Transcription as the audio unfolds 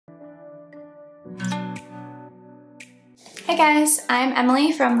Hey guys, I'm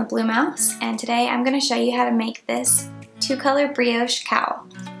Emily from the Blue Mouse, and today I'm going to show you how to make this 2-color brioche cowl.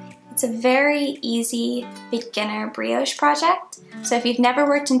 It's a very easy beginner brioche project, so if you've never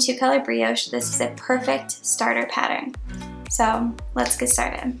worked in 2-color brioche, this is a perfect starter pattern. So let's get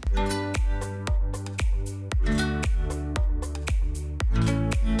started.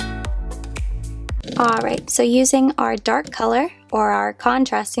 Alright, so using our dark color, or our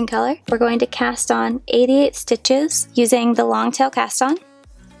contrasting color, we're going to cast on 88 stitches using the long tail cast on.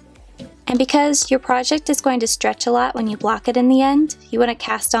 And because your project is going to stretch a lot when you block it in the end, you want to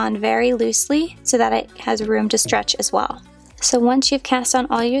cast on very loosely so that it has room to stretch as well. So once you've cast on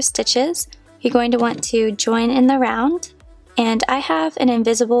all your stitches, you're going to want to join in the round. And I have an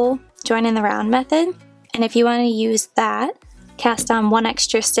invisible join in the round method, and if you want to use that, cast on 1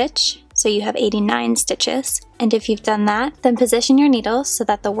 extra stitch, so you have 89 stitches. And if you've done that, then position your needle so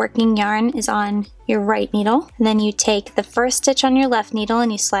that the working yarn is on your right needle. And then you take the first stitch on your left needle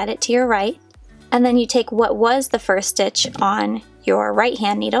and you slide it to your right. And then you take what was the first stitch on your right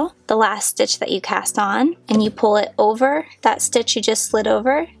hand needle, the last stitch that you cast on, and you pull it over that stitch you just slid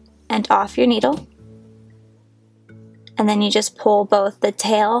over and off your needle. And then you just pull both the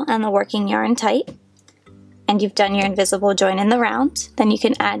tail and the working yarn tight. And you've done your invisible join in the round. Then you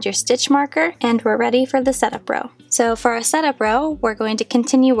can add your stitch marker, and we're ready for the setup row. So for our setup row, we're going to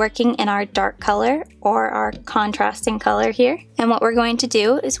continue working in our dark color, or our contrasting color here. And what we're going to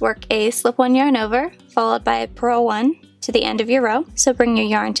do is work a slip-one yarn over, followed by a purl one to the end of your row. So bring your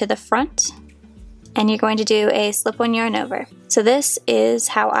yarn to the front, and you're going to do a slip-one yarn over. So this is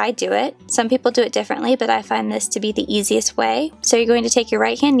how I do it. Some people do it differently, but I find this to be the easiest way. So you're going to take your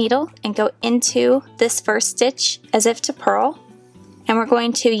right hand needle and go into this first stitch as if to purl, and we're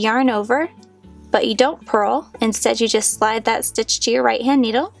going to yarn over, but you don't purl. Instead, you just slide that stitch to your right hand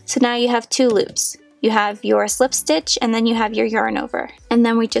needle. So now you have 2 loops. You have your slip stitch, and then you have your yarn over. And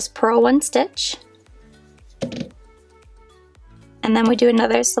then we just purl 1 stitch, and then we do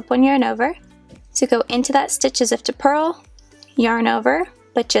another slip-one yarn over. So go into that stitch as if to purl, yarn over,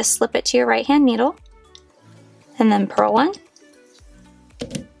 but just slip it to your right hand needle, and then purl 1.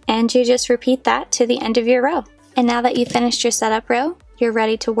 And you just repeat that to the end of your row. And now that you've finished your setup row, you're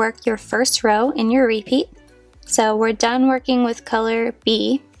ready to work your first row in your repeat. So we're done working with color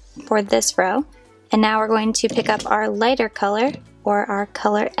B for this row, and now we're going to pick up our lighter color, or our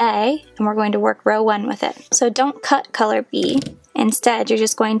color A, and we're going to work row 1 with it. So don't cut color B. Instead, you're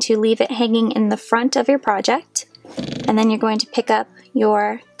just going to leave it hanging in the front of your project, and then you're going to pick up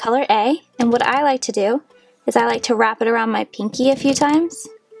your color A. And what I like to do is I like to wrap it around my pinky a few times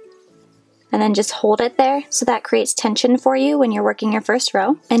and then just hold it there, so that creates tension for you when you're working your first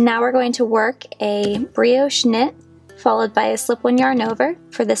row. And now we're going to work a brioche knit followed by a slip-one yarn over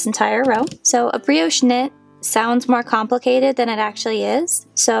for this entire row. So a brioche knit sounds more complicated than it actually is.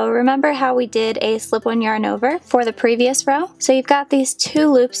 So remember how we did a slip-one yarn over for the previous row? So you've got these 2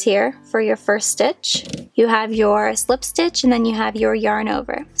 loops here for your first stitch. You have your slip stitch, and then you have your yarn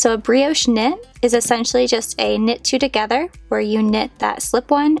over. So a brioche knit is essentially just a knit 2 together, where you knit that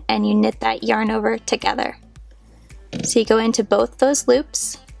slip one and you knit that yarn over together. So you go into both those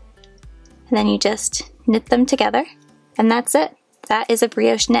loops, and then you just knit them together, and that's it. That is a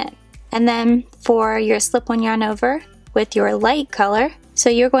brioche knit. And then for your slip-one yarn over with your light color, so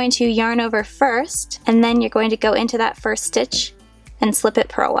you're going to yarn over first, and then you're going to go into that first stitch and slip it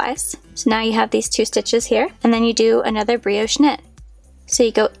purlwise. So now you have these 2 stitches here, and then you do another brioche knit. So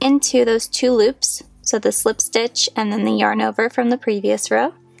you go into those 2 loops, so the slip stitch and then the yarn over from the previous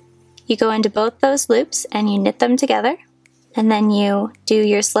row. You go into both those loops and you knit them together, and then you do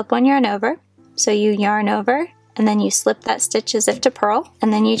your slip-one yarn over. So you yarn over, and then you slip that stitch as if to purl,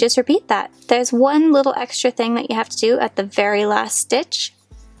 and then you just repeat that. There's one little extra thing that you have to do at the very last stitch,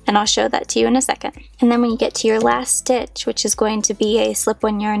 and I'll show that to you in a second. And then when you get to your last stitch, which is going to be a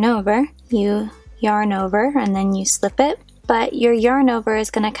slip-one yarn over, you yarn over and then you slip it, but your yarn over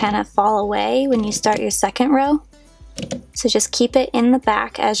is going to kind of fall away when you start your second row. So just keep it in the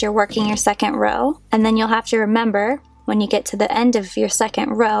back as you're working your second row, and then you'll have to remember when you get to the end of your second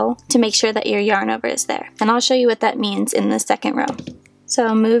row to make sure that your yarn over is there. And I'll show you what that means in the second row.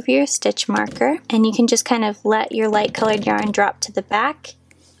 So move your stitch marker, and you can just kind of let your light colored yarn drop to the back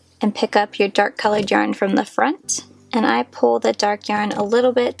and pick up your dark colored yarn from the front. And I pull the dark yarn a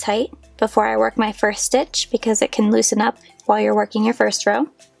little bit tight before I work my first stitch, because it can loosen up while you're working your first row.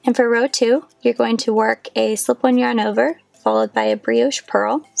 And for row 2, you're going to work a slip-one yarn over followed by a brioche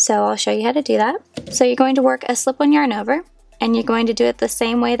purl. So I'll show you how to do that. So you're going to work a slip-one yarn over, and you're going to do it the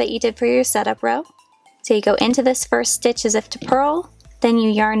same way that you did for your setup row. So you go into this first stitch as if to purl, then you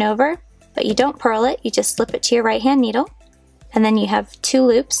yarn over, but you don't purl it, you just slip it to your right hand needle, And then you have 2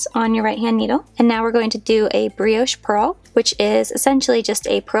 loops on your right hand needle. And now we're going to do a brioche purl, which is essentially just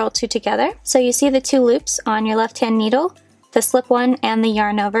a purl 2 together. So you see the 2 loops on your left hand needle, the slip one and the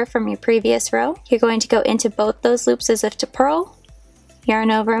yarn over from your previous row. You're going to go into both those loops as if to purl,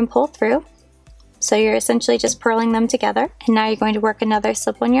 yarn over and pull through. So you're essentially just purling them together. And now you're going to work another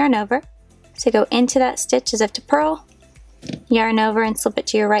slip one yarn over. So go into that stitch as if to purl, yarn over and slip it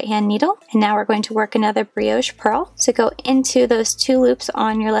to your right hand needle. And now we're going to work another brioche purl. So go into those 2 loops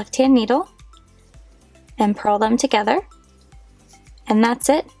on your left hand needle and purl them together. And that's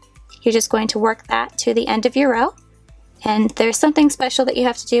it. You're just going to work that to the end of your row. And there's something special that you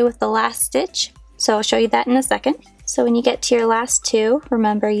have to do with the last stitch. So I'll show you that in a second. So when you get to your last 2,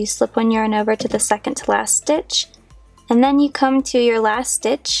 remember you slip one yarn over to the second to last stitch. And then you come to your last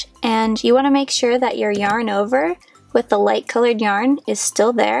stitch and you want to make sure that your yarn over with the light colored yarn is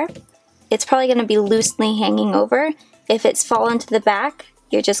still there. It's probably going to be loosely hanging over. If it's fallen to the back,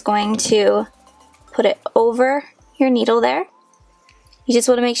 you're just going to put it over your needle there. You just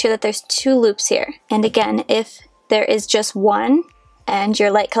want to make sure that there's 2 loops here. And again, if there is just one and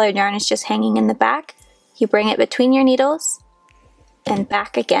your light colored yarn is just hanging in the back, you bring it between your needles and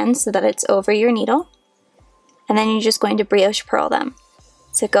back again so that it's over your needle. And then you're just going to brioche purl them.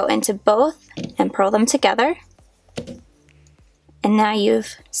 So go into both and purl them together. And now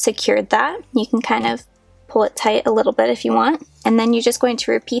you've secured that. You can kind of pull it tight a little bit if you want. And then you're just going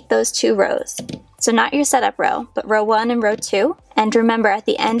to repeat those 2 rows. So not your setup row, but row 1 and row 2. And remember, at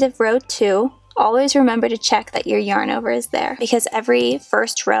the end of row 2, always remember to check that your yarn over is there, because every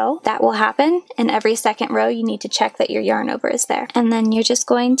first row that will happen, and every second row you need to check that your yarn over is there. And then you're just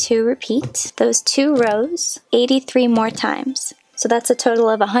going to repeat those 2 rows 83 more times. So that's a total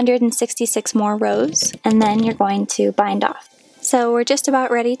of 166 more rows, and then you're going to bind off. So we're just about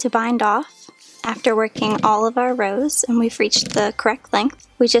ready to bind off. After working all of our rows and we've reached the correct length,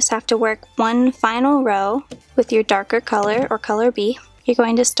 we just have to work one final row with your darker color or color B. You're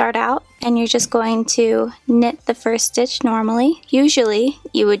going to start out and you're just going to knit the first stitch normally. Usually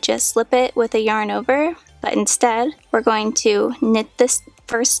you would just slip it with a yarn over, but instead we're going to knit this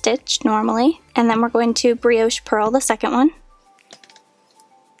first stitch normally, and then we're going to brioche purl the second one.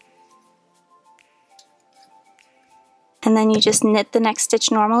 And then you just knit the next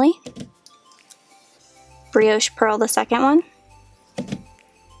stitch normally, brioche purl the second one,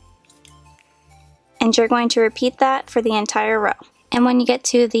 and you're going to repeat that for the entire row. And when you get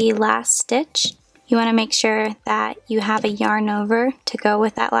to the last stitch, you want to make sure that you have a yarn over to go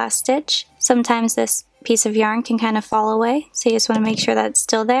with that last stitch. Sometimes this piece of yarn can kind of fall away, so you just want to make sure that it's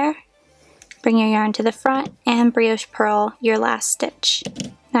still there. Bring your yarn to the front and brioche purl your last stitch.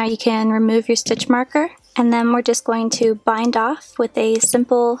 Now you can remove your stitch marker, and then we're just going to bind off with a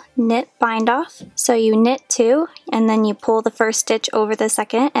simple knit bind off. So you knit 2 and then you pull the first stitch over the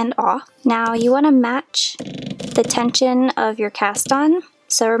second and off. Now you want to match the tension of your cast on.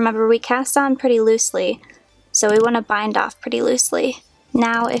 So remember, we cast on pretty loosely, so we want to bind off pretty loosely.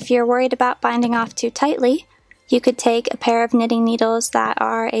 Now if you're worried about binding off too tightly, you could take a pair of knitting needles that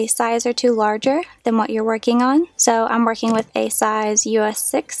are a size or 2 larger than what you're working on. So I'm working with a size US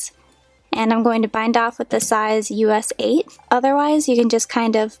 6, and I'm going to bind off with the size US 8. Otherwise, you can just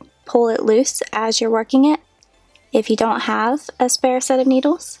kind of pull it loose as you're working it if you don't have a spare set of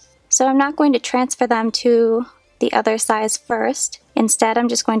needles. So I'm not going to transfer them to the other size first. Instead, I'm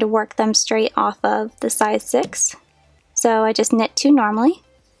just going to work them straight off of the size 6. So I just knit 2 normally.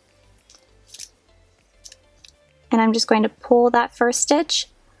 And I'm just going to pull that first stitch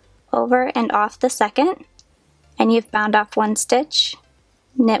over and off the second. And you've bound off 1 stitch.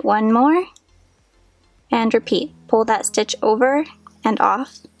 Knit 1 more, and repeat. Pull that stitch over and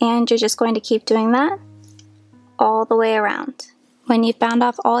off, and you're just going to keep doing that all the way around. When you've bound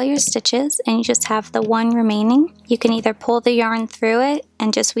off all your stitches and you just have the 1 remaining, you can either pull the yarn through it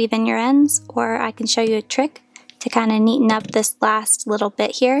and just weave in your ends, or I can show you a trick to kind of neaten up this last little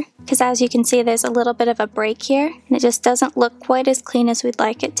bit here, because as you can see, there's a little bit of a break here and it just doesn't look quite as clean as we'd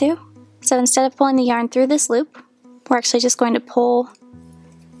like it to. So instead of pulling the yarn through this loop, we're actually just going to pull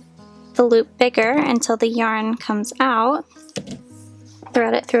the loop bigger until the yarn comes out,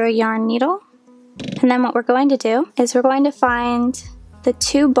 thread it through a yarn needle, and then what we're going to do is we're going to find the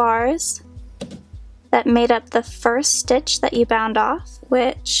 2 bars that made up the first stitch that you bound off,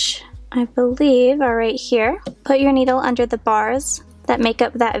 which I believe are right here. Put your needle under the bars that make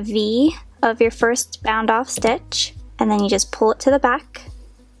up that V of your first bound off stitch, and then you just pull it to the back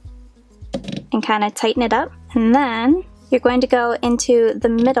and kind of tighten it up, and then you're going to go into the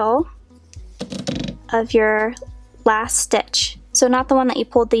middle of your last stitch. So not the one that you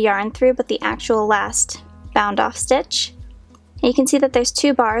pulled the yarn through, but the actual last bound off stitch. And you can see that there's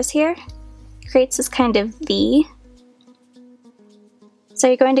 2 bars here. It creates this kind of V. So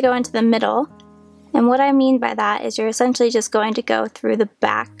you're going to go into the middle. And what I mean by that is you're essentially just going to go through the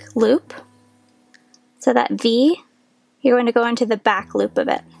back loop. So that V, you're going to go into the back loop of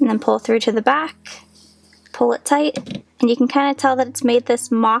it and then pull through to the back, pull it tight, and you can kind of tell that it's made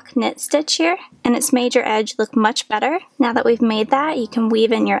this mock knit stitch here, and it's made your edge look much better. Now that we've made that, you can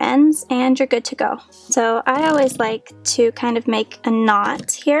weave in your ends and you're good to go. So I always like to kind of make a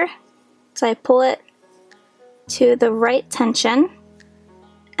knot here. So I pull it to the right tension,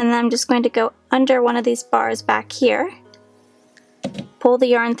 and then I'm just going to go under one of these bars back here, pull the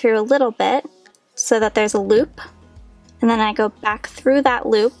yarn through a little bit so that there's a loop, and then I go back through that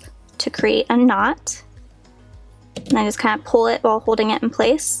loop to create a knot, and I just kind of pull it while holding it in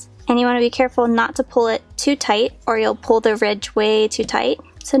place. And you want to be careful not to pull it too tight or you'll pull the ridge way too tight.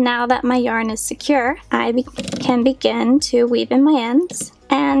 So now that my yarn is secure, I can begin to weave in my ends.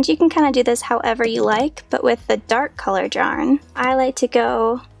 And you can kind of do this however you like, but with the dark colored yarn, I like to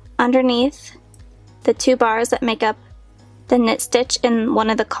go underneath the 2 bars that make up the knit stitch in one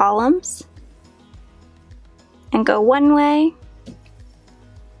of the columns and go one way,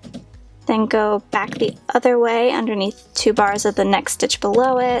 then go back the other way underneath 2 bars of the next stitch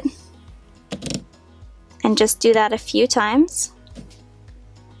below it, and just do that a few times.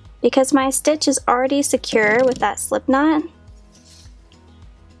 Because my stitch is already secure with that slip knot,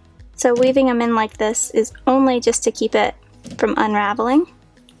 so weaving them in like this is only just to keep it from unraveling.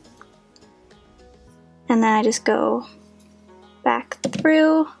 And then I just go back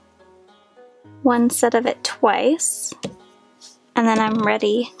through one set of it twice, and then I'm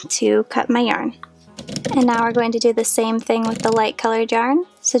ready to cut my yarn. And now we're going to do the same thing with the light colored yarn.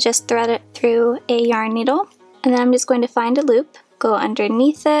 So just thread it through a yarn needle, and then I'm just going to find a loop, go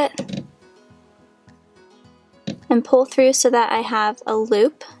underneath it, and pull through so that I have a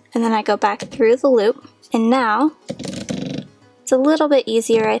loop, and then I go back through the loop. And now it's a little bit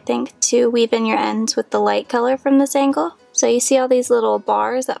easier, I think, to weave in your ends with the light color from this angle. So you see all these little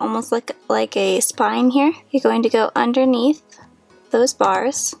bars that almost look like a spine here? You're going to go underneath those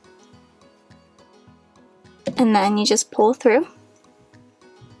bars, and then you just pull through,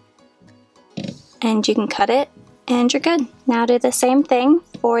 and you can cut it, and you're good. Now do the same thing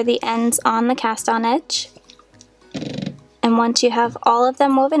for the ends on the cast on edge. And once you have all of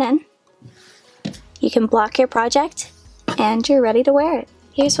them woven in, you can block your project and you're ready to wear it.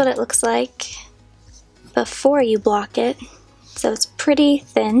 Here's what it looks like before you block it. So it's pretty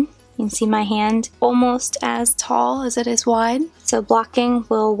thin. You can see my hand almost as tall as it is wide. So blocking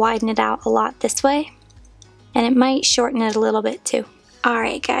will widen it out a lot this way, and it might shorten it a little bit too.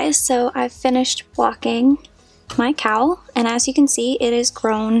 Alright guys, so I've finished blocking my cowl, and as you can see, it has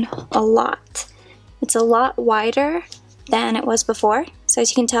grown a lot. It's a lot wider than it was before. So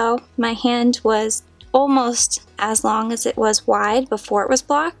as you can tell, my hand was almost as long as it was wide before it was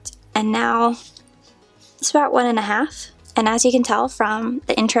blocked, and now it's about 1.5. And as you can tell from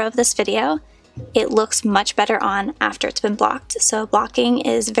the intro of this video, it looks much better on after it's been blocked. So blocking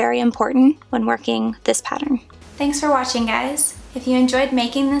is very important when working this pattern. Thanks for watching, guys. If you enjoyed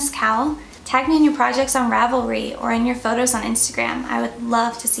making this cowl, tag me in your projects on Ravelry or in your photos on Instagram. I would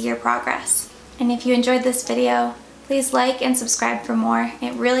love to see your progress. And if you enjoyed this video, please like and subscribe for more.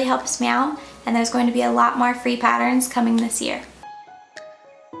 It really helps me out, and there's going to be a lot more free patterns coming this year.